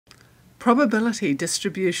Probability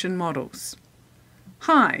distribution models.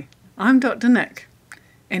 Hi, I'm Dr. Nick,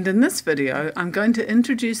 and in this video I'm going to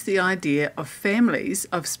introduce the idea of families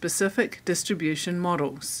of specific distribution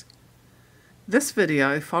models. This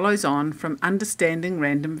video follows on from understanding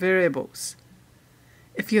random variables.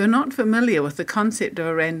 If you are not familiar with the concept of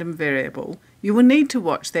a random variable, you will need to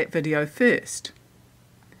watch that video first.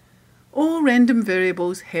 All random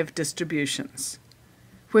variables have distributions.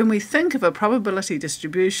 When we think of a probability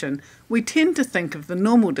distribution, we tend to think of the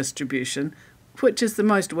normal distribution, which is the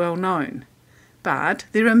most well known. But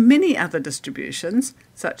there are many other distributions,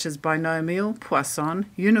 such as binomial, poisson,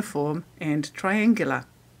 uniform, and triangular.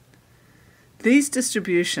 These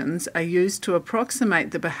distributions are used to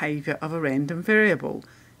approximate the behaviour of a random variable,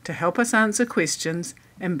 to help us answer questions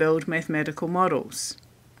and build mathematical models.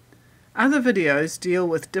 Other videos deal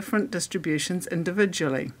with different distributions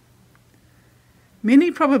individually.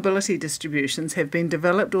 Many probability distributions have been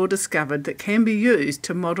developed or discovered that can be used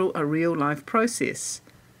to model a real-life process.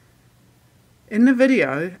 In the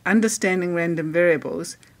video, Understanding Random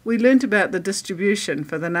Variables, we learnt about the distribution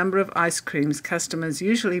for the number of ice creams customers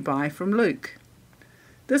usually buy from Luke.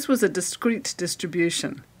 This was a discrete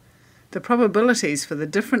distribution. The probabilities for the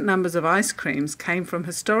different numbers of ice creams came from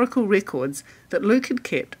historical records that Luke had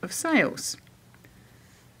kept of sales.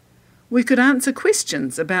 We could answer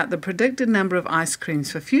questions about the predicted number of ice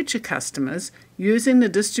creams for future customers using the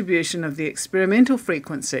distribution of the experimental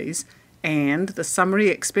frequencies and the summary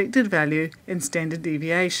expected value and standard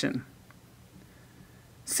deviation.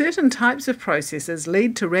 Certain types of processes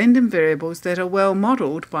lead to random variables that are well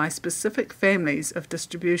modelled by specific families of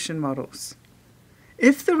distribution models.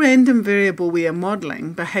 If the random variable we are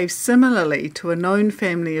modelling behaves similarly to a known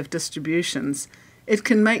family of distributions, it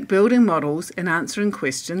can make building models and answering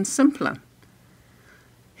questions simpler.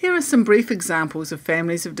 Here are some brief examples of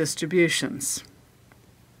families of distributions.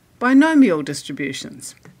 Binomial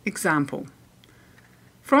distributions. Example.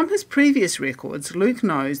 From his previous records, Luke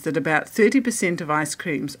knows that about 30% of ice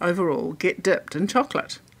creams overall get dipped in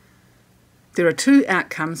chocolate. There are two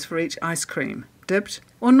outcomes for each ice cream, dipped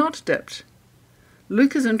or not dipped.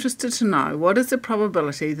 Luke is interested to know what is the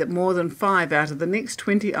probability that more than 5 out of the next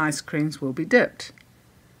 20 ice creams will be dipped.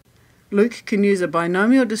 Luke can use a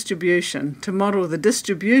binomial distribution to model the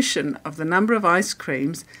distribution of the number of ice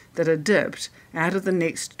creams that are dipped out of the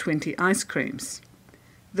next 20 ice creams.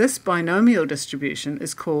 This binomial distribution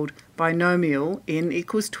is called binomial n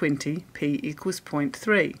equals 20, p equals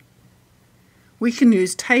 0.3. We can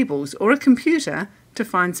use tables or a computer to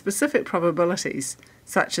find specific probabilities,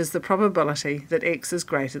 such as the probability that x is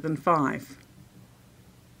greater than 5.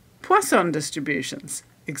 Poisson distributions.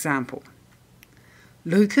 Example.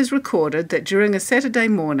 Luke has recorded that during a Saturday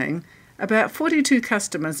morning, about 42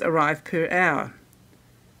 customers arrive per hour.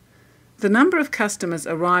 The number of customers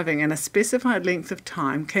arriving in a specified length of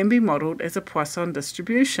time can be modelled as a Poisson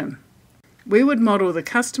distribution. We would model the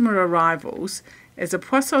customer arrivals as a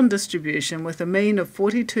Poisson distribution with a mean of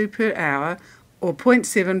 42 per hour or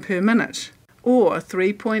 0.7 per minute, or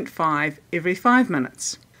 3.5 every 5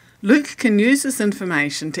 minutes. Luke can use this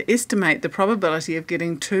information to estimate the probability of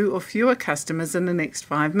getting 2 or fewer customers in the next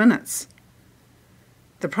 5 minutes.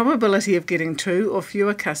 The probability of getting 2 or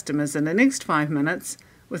fewer customers in the next 5 minutes,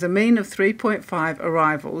 with a mean of 3.5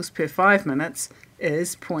 arrivals per 5 minutes,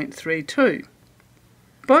 is 0.32.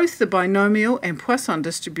 Both the binomial and Poisson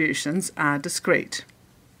distributions are discrete.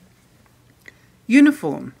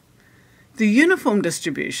 Uniform. The uniform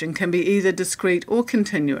distribution can be either discrete or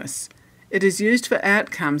continuous. It is used for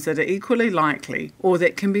outcomes that are equally likely or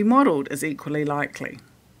that can be modelled as equally likely.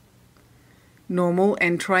 Normal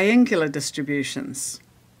and triangular distributions.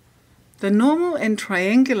 The normal and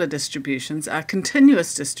triangular distributions are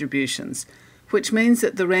continuous distributions, which means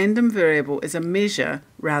that the random variable is a measure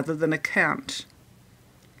rather than a count.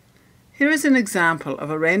 Here is an example of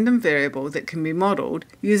a random variable that can be modelled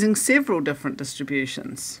using several different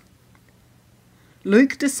distributions.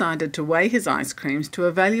 Luke decided to weigh his ice creams to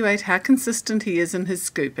evaluate how consistent he is in his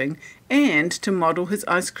scooping and to model his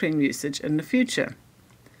ice cream usage in the future.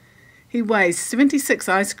 He weighs 76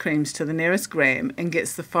 ice creams to the nearest gram and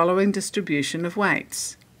gets the following distribution of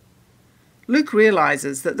weights. Luke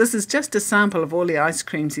realizes that this is just a sample of all the ice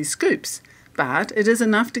creams he scoops, but it is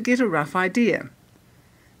enough to get a rough idea.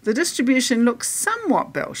 The distribution looks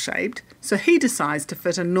somewhat bell-shaped, so he decides to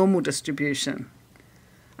fit a normal distribution.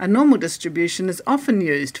 A normal distribution is often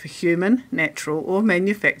used for human, natural, or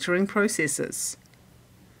manufacturing processes.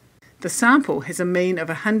 The sample has a mean of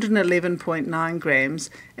 111.9 grams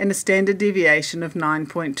and a standard deviation of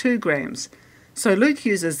 9.2 grams, so Luke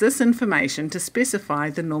uses this information to specify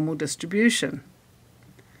the normal distribution.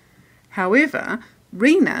 However,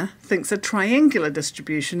 Rena thinks a triangular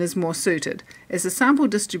distribution is more suited, as the sample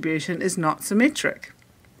distribution is not symmetric.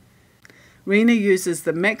 Rena uses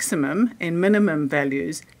the maximum and minimum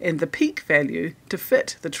values and the peak value to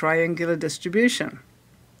fit the triangular distribution.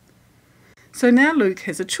 So now Luke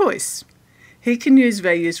has a choice. He can use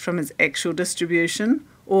values from his actual distribution,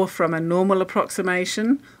 or from a normal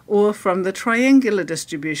approximation, or from the triangular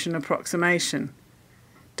distribution approximation.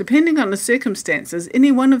 Depending on the circumstances,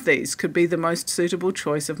 any one of these could be the most suitable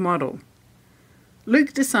choice of model.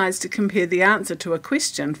 Luke decides to compare the answer to a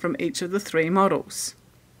question from each of the three models.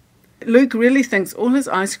 Luke really thinks all his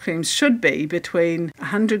ice creams should be between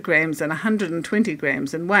 100 grams and 120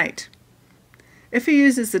 grams in weight. If he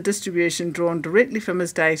uses the distribution drawn directly from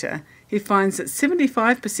his data, he finds that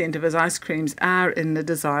 75% of his ice creams are in the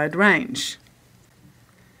desired range.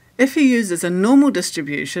 If he uses a normal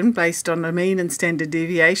distribution based on the mean and standard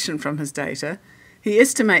deviation from his data, he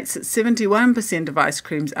estimates that 71% of ice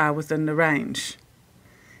creams are within the range.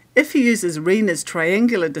 If he uses Rena's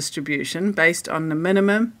triangular distribution based on the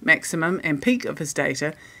minimum, maximum and peak of his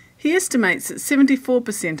data, he estimates that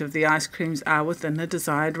 74% of the ice creams are within the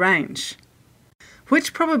desired range.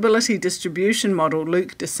 Which probability distribution model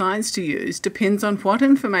Luke decides to use depends on what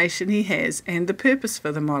information he has and the purpose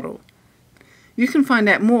for the model. You can find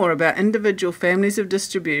out more about individual families of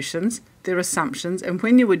distributions, their assumptions and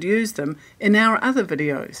when you would use them in our other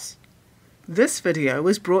videos. This video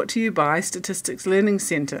was brought to you by Statistics Learning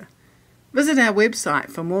Centre. Visit our website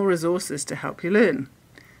for more resources to help you learn.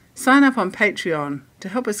 Sign up on Patreon to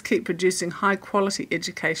help us keep producing high-quality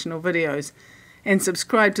educational videos, and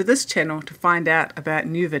subscribe to this channel to find out about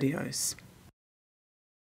new videos.